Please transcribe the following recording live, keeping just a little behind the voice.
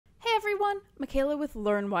everyone, Michaela with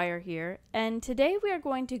LearnWire here, and today we are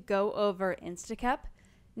going to go over Instacap.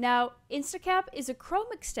 Now, Instacap is a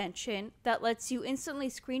Chrome extension that lets you instantly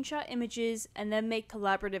screenshot images and then make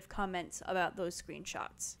collaborative comments about those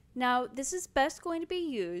screenshots. Now, this is best going to be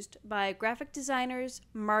used by graphic designers,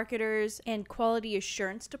 marketers, and quality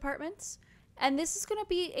assurance departments, and this is going to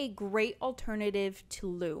be a great alternative to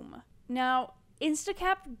Loom. Now,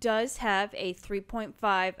 Instacap does have a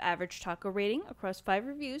 3.5 average taco rating across 5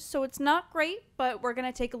 reviews, so it's not great, but we're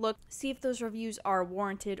going to take a look, see if those reviews are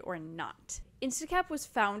warranted or not. Instacap was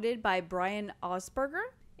founded by Brian Osberger,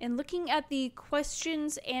 and looking at the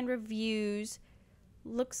questions and reviews,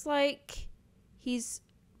 looks like he's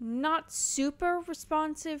not super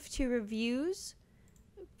responsive to reviews,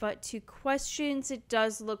 but to questions, it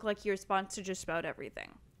does look like he responds to just about everything.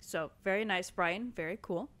 So, very nice, Brian. Very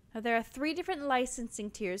cool. Now, there are 3 different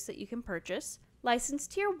licensing tiers that you can purchase. License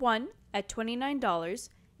Tier 1 at $29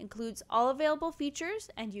 includes all available features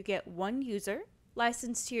and you get 1 user.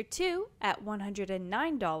 License Tier 2 at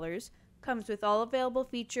 $109 comes with all available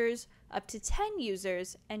features, up to 10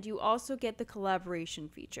 users, and you also get the collaboration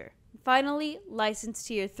feature. Finally, License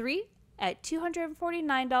Tier 3 at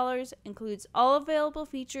 $249 includes all available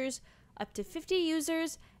features, up to 50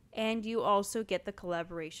 users, and you also get the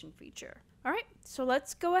collaboration feature. Alright, so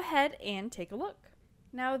let's go ahead and take a look.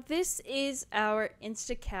 Now, this is our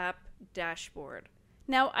Instacap dashboard.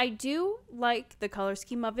 Now, I do like the color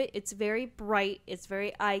scheme of it. It's very bright, it's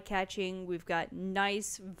very eye-catching. We've got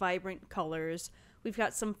nice, vibrant colors. We've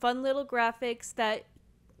got some fun little graphics that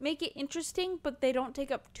make it interesting, but they don't take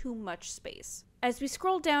up too much space. As we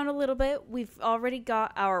scroll down a little bit, we've already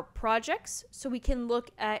got our projects, so we can look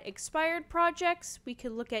at expired projects, we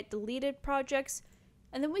can look at deleted projects,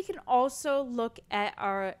 and then we can also look at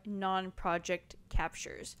our non-project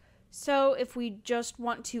captures. So if we just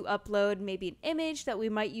want to upload maybe an image that we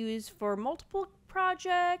might use for multiple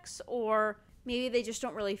projects, or maybe they just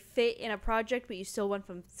don't really fit in a project but you still want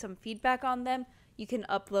some feedback on them, you can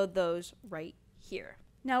upload those right here.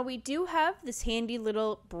 Now, we do have this handy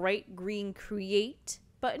little bright green create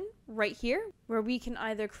button right here where we can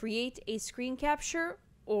either create a screen capture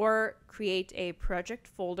or create a project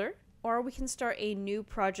folder, or we can start a new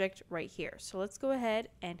project right here. So let's go ahead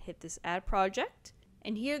and hit this add project.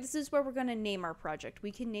 And here, this is where we're going to name our project.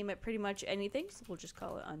 We can name it pretty much anything, so we'll just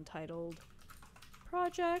call it Untitled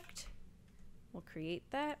Project. We'll create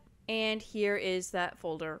that. And here is that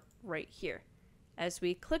folder right here. As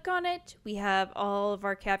we click on it, we have all of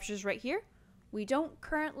our captures right here. We don't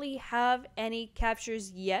currently have any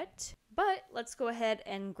captures yet, but let's go ahead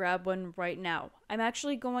and grab one right now. I'm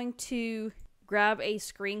actually going to grab a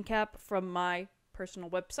screen cap from my personal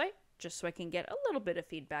website just so I can get a little bit of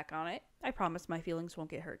feedback on it. I promise my feelings won't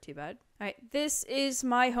get hurt too bad. All right, this is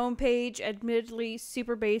my homepage, admittedly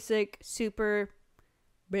super basic, super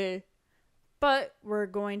bleh. But we're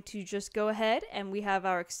going to just go ahead and we have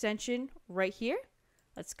our extension right here.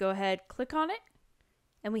 Let's go ahead, click on it.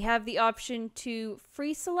 And we have the option to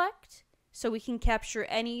free select, so we can capture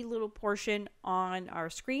any little portion on our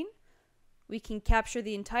screen. We can capture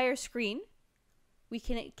the entire screen. We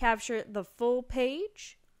can capture the full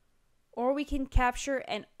page, or we can capture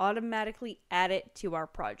and automatically add it to our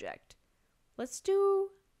project. Let's do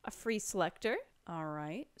a free selector. All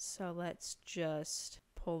right, so let's just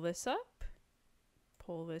pull this up,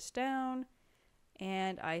 pull this down,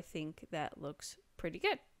 and I think that looks pretty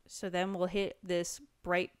good. So then we'll hit this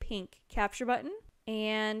bright pink capture button,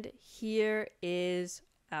 and here is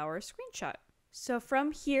our screenshot. So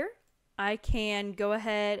from here, I can go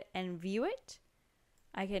ahead and view it.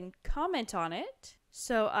 I can comment on it.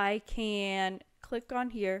 So I can click on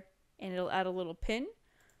here and it'll add a little pin,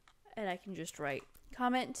 and I can just write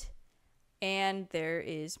comment, and there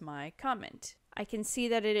is my comment. I can see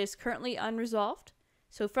that it is currently unresolved.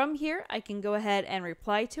 So from here, I can go ahead and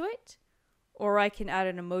reply to it, or I can add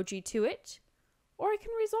an emoji to it, or I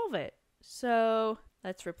can resolve it. So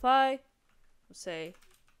let's reply. We'll say,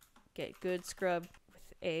 get good scrub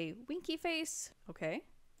with a winky face. Okay,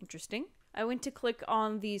 interesting. I went to click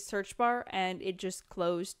on the search bar and it just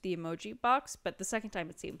closed the emoji box, but the second time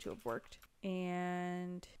it seemed to have worked.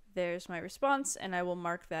 And there's my response, and I will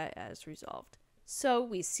mark that as resolved. So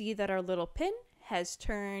we see that our little pin has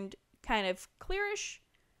turned kind of clearish,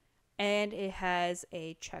 and it has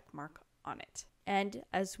a check mark on it. And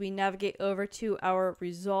as we navigate over to our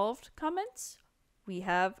resolved comments, we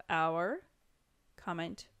have our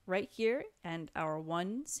comment right here and our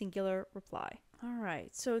one singular reply. All right,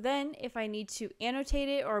 so then if I need to annotate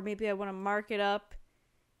it, or maybe I want to mark it up,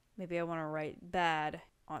 maybe I want to write bad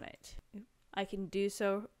on it, I can do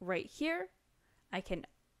so right here. I can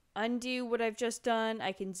undo what I've just done.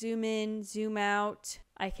 I can zoom in, zoom out.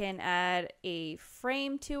 I can add a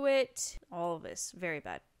frame to it. All of this, very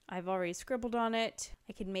bad. I've already scribbled on it.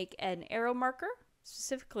 I can make an arrow marker,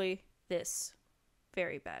 specifically this,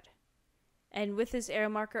 very bad. And with this arrow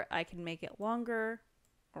marker, I can make it longer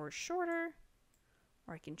or shorter,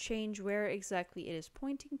 or I can change where exactly it is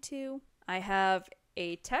pointing to. I have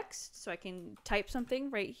a text, so I can type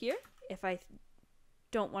something right here if I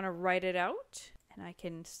don't want to write it out. And I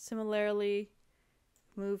can similarly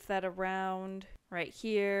move that around. Right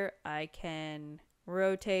here, I can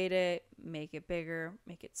rotate it, make it bigger,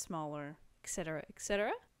 make it smaller, etc.,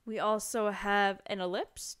 etc. We also have an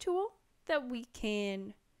ellipse tool that we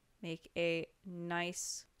can make a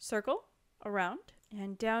nice circle around.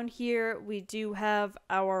 And down here, we do have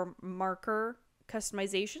our marker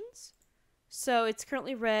customizations. So it's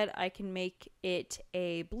currently red. I can make it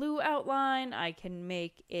a blue outline. I can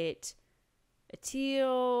make it a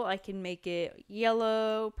teal. I can make it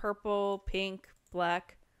yellow, purple, pink,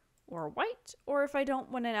 black, or white. Or if I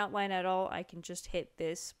don't want an outline at all, I can just hit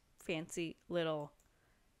this fancy little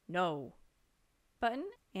no button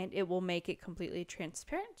and it will make it completely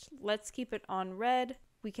transparent. Let's keep it on red.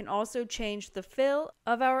 We can also change the fill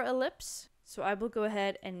of our ellipse. So I will go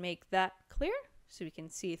ahead and make that clear so we can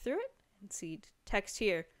see through it and see text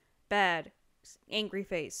here. Bad, angry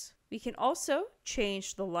face. We can also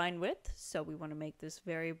change the line width. So we want to make this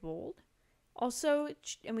very bold.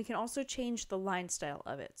 And we can also change the line style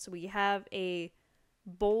of it. So we have a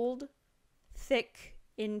bold, thick,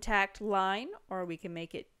 intact line, or we can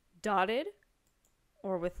make it dotted,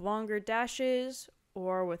 or with longer dashes,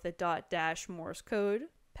 or with a dot dash Morse code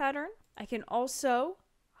pattern. I can also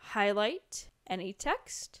highlight any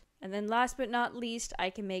text. And then last but not least,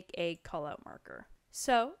 I can make a callout marker.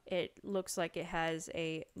 So it looks like it has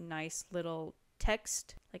a nice little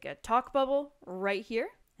text, like a talk bubble right here.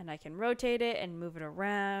 And I can rotate it and move it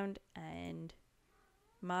around, and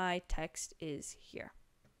my text is here.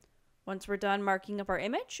 Once we're done marking up our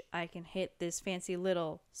image, I can hit this fancy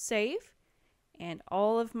little save, and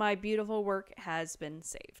all of my beautiful work has been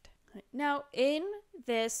saved. Now, in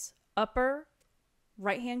this upper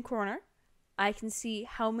right-hand corner, I can see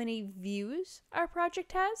how many views our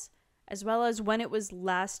project has, as well as when it was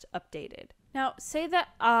last updated. Now, say that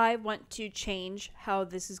I want to change how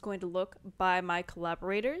this is going to look by my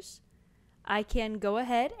collaborators. I can go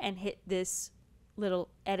ahead and hit this little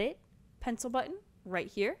edit pencil button right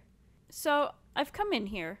here. So I've come in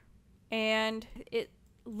here and it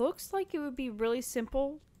looks like it would be really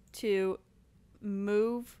simple to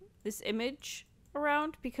move this image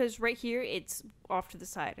around because right here it's off to the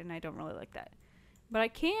side and I don't really like that. But I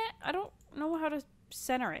don't know how to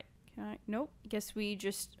center it. Nope. Guess we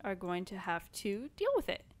just are going to have to deal with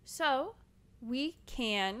it. So we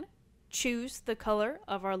can choose the color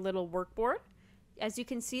of our little workboard. As you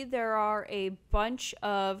can see, there are a bunch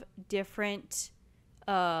of different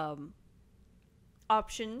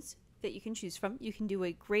options that you can choose from. You can do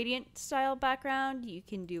a gradient style background. You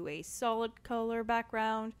can do a solid color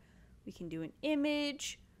background. We can do an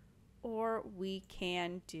image, or we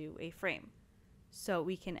can do a frame. So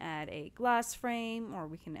we can add a glass frame, or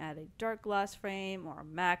we can add a dark glass frame, or a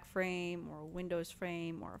Mac frame, or a Windows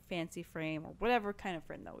frame, or a fancy frame, or whatever kind of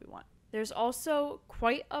frame that we want. There's also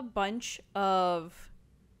quite a bunch of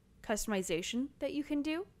customization that you can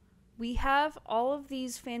do. We have all of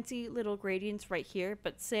these fancy little gradients right here,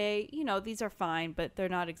 but say, these are fine, but they're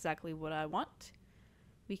not exactly what I want.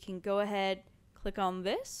 We can go ahead, click on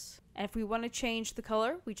this, and if we want to change the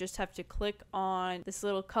color, we just have to click on this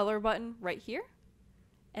little color button right here.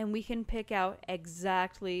 And we can pick out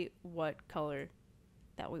exactly what color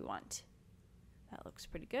that we want. That looks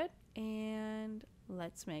pretty good. And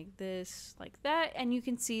let's make this like that. And you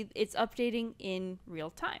can see it's updating in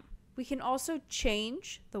real time. We can also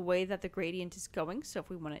change the way that the gradient is going. So if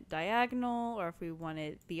we want it diagonal, or if we want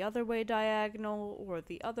it the other way diagonal, or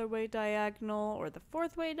the other way diagonal, or the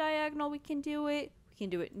fourth way diagonal, we can do it. We can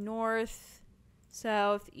do it north,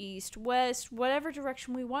 south, east, west, whatever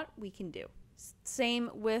direction we want, we can do.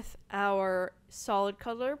 Same with our solid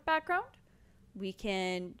color background. We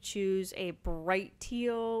can choose a bright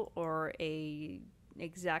teal, or a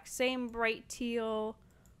exact same bright teal,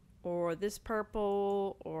 or this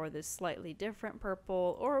purple, or this slightly different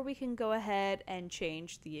purple, or we can go ahead and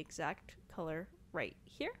change the exact color right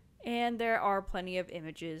here. And there are plenty of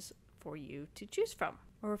images for you to choose from.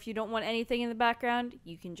 Or if you don't want anything in the background,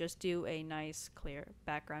 you can just do a nice clear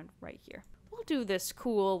background right here. We'll do this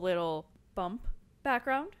cool little bump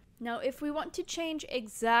background. Now, if we want to change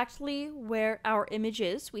exactly where our image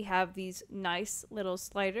is, we have these nice little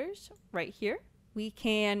sliders right here. We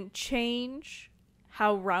can change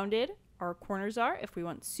how rounded our corners are. If we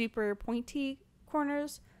want super pointy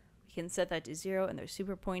corners, we can set that to 0 and they're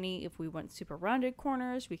super pointy. If we want super rounded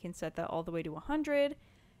corners, we can set that all the way to 100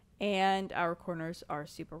 and our corners are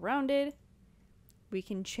super rounded. We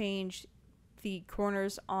can change the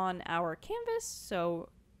corners on our canvas. So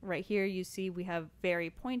right here you see we have very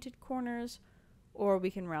pointed corners, or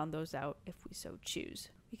we can round those out if we so choose.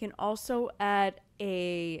 We can also add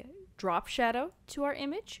a drop shadow to our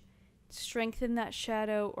image, strengthen that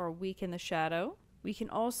shadow or weaken the shadow. We can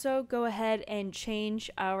also go ahead and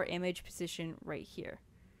change our image position right here.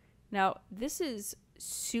 Now, this is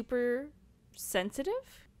super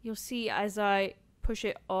sensitive. You'll see as I push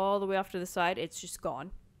it all the way off to the side, it's just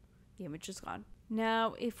gone. The image is gone.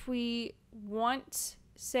 Now, if we want,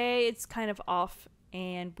 say it's kind of off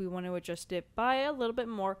and we want to adjust it by a little bit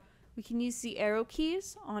more, we can use the arrow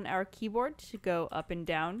keys on our keyboard to go up and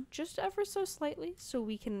down just ever so slightly so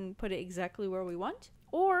we can put it exactly where we want.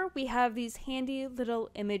 Or we have these handy little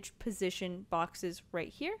image position boxes right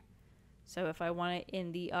here. So if I want it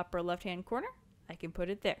in the upper left-hand corner, I can put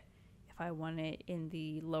it there. If I want it in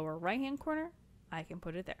the lower right-hand corner, I can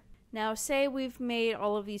put it there. Now, say we've made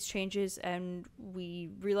all of these changes and we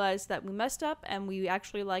realized that we messed up and we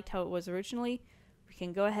actually liked how it was originally. We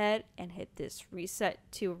can go ahead and hit this reset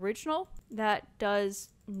to original. That does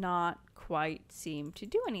not quite seem to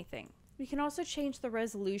do anything. We can also change the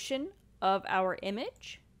resolution of our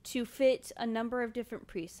image to fit a number of different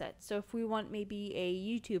presets. So if we want maybe a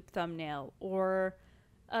YouTube thumbnail or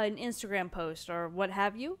an Instagram post or what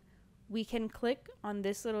have you, we can click on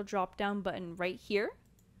this little drop down button right here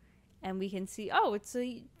and we can see, oh, it's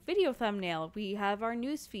a video thumbnail. We have our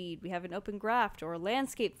news feed, we have an open graph or a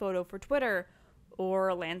landscape photo for Twitter or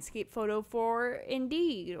a landscape photo for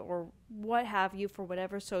Indeed or what have you for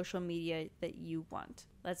whatever social media that you want.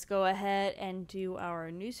 Let's go ahead and do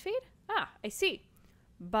our newsfeed. I see.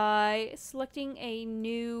 By selecting a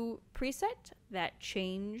new preset, that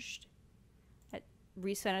changed, that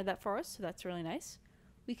recentered that for us, so that's really nice.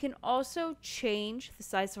 We can also change the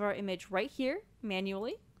size of our image right here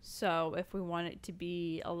manually. So if we want it to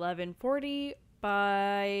be 1140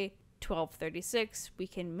 by 1236, we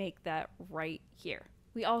can make that right here.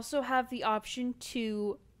 We also have the option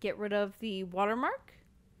to get rid of the watermark.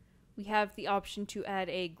 We have the option to add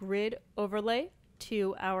a grid overlay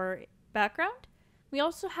to our background. We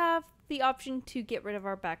also have the option to get rid of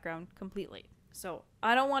our background completely. So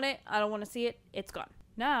I don't want it, I don't want to see it, it's gone.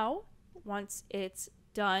 Now, once it's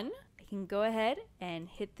done, I can go ahead and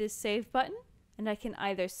hit this save button and I can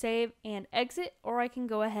either save and exit, or I can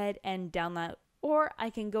go ahead and download,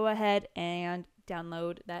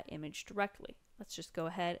 that image directly. Let's just go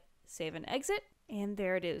ahead, save and exit, and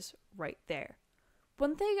there it is right there.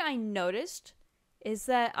 One thing I noticed is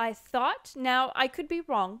that I thought, now I could be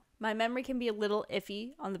wrong, my memory can be a little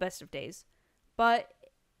iffy on the best of days, but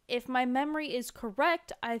if my memory is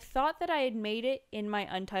correct, I thought that I had made it in my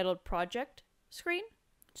untitled project screen.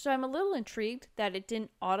 So I'm a little intrigued that it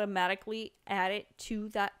didn't automatically add it to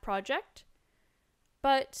that project,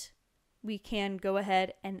 but we can go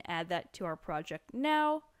ahead and add that to our project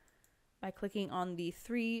now by clicking on the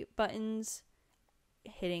 3 buttons,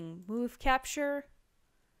 hitting move capture,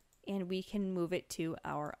 and we can move it to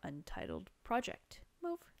our untitled project.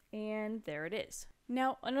 Move, and there it is.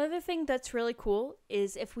 Now, another thing that's really cool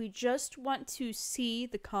is if we just want to see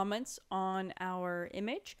the comments on our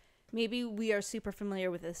image, maybe we are super familiar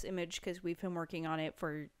with this image because we've been working on it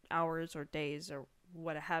for hours or days or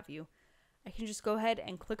what have you. I can just go ahead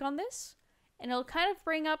and click on this and it'll kind of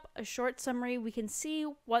bring up a short summary. We can see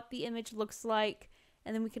what the image looks like,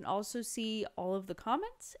 and then we can also see all of the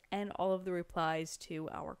comments and all of the replies to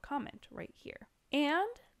our comment right here. And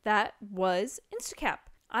that was Instacap.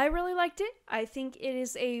 I really liked it. I think it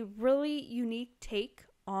is a really unique take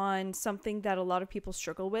on something that a lot of people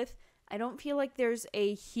struggle with. I don't feel like there's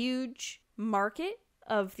a huge market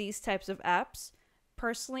of these types of apps.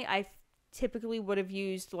 Personally, I typically would have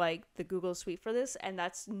used like the Google Suite for this, and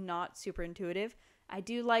that's not super intuitive. I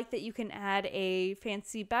do like that you can add a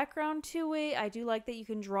fancy background to it. I do like that you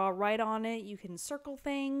can draw right on it. You can circle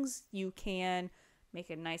things. You can make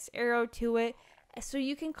a nice arrow to it. So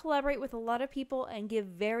you can collaborate with a lot of people and give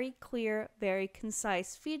very clear, very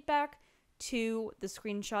concise feedback to the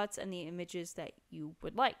screenshots and the images that you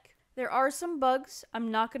would like. There are some bugs.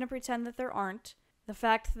 I'm not going to pretend that there aren't. The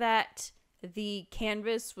fact that the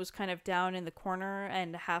canvas was kind of down in the corner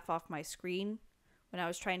and half off my screen when I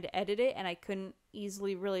was trying to edit it, and I couldn't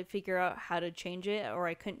easily really figure out how to change it, or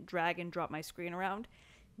I couldn't drag and drop my screen around.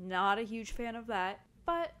 Not a huge fan of that.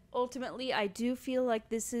 But ultimately, I do feel like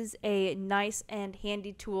this is a nice and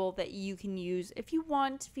handy tool that you can use if you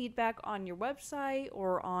want feedback on your website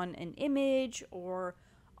or on an image or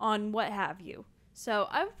on what have you. So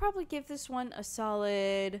I would probably give this one a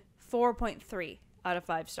solid 4.3 out of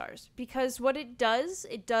 5 stars, because what it does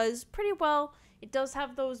pretty well. It does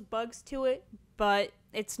have those bugs to it, but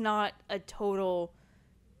it's not a total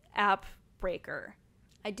app breaker.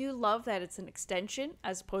 I do love that it's an extension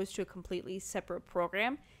as opposed to a completely separate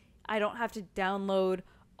program. I don't have to download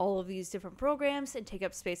all of these different programs and take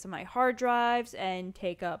up space on my hard drives and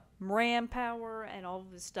take up RAM power and all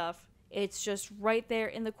of this stuff. It's just right there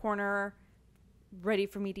in the corner, ready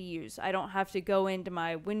for me to use. I don't have to go into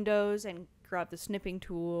my Windows and grab the snipping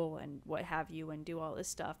tool and what have you and do all this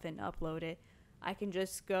stuff and upload it. I can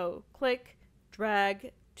just go click,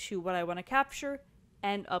 drag to what I want to capture,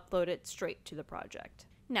 and upload it straight to the project.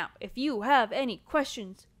 Now, if you have any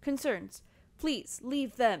questions, concerns, please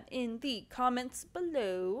leave them in the comments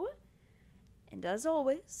below. And as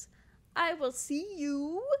always, I will see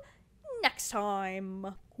you next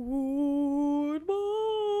time. Goodbye.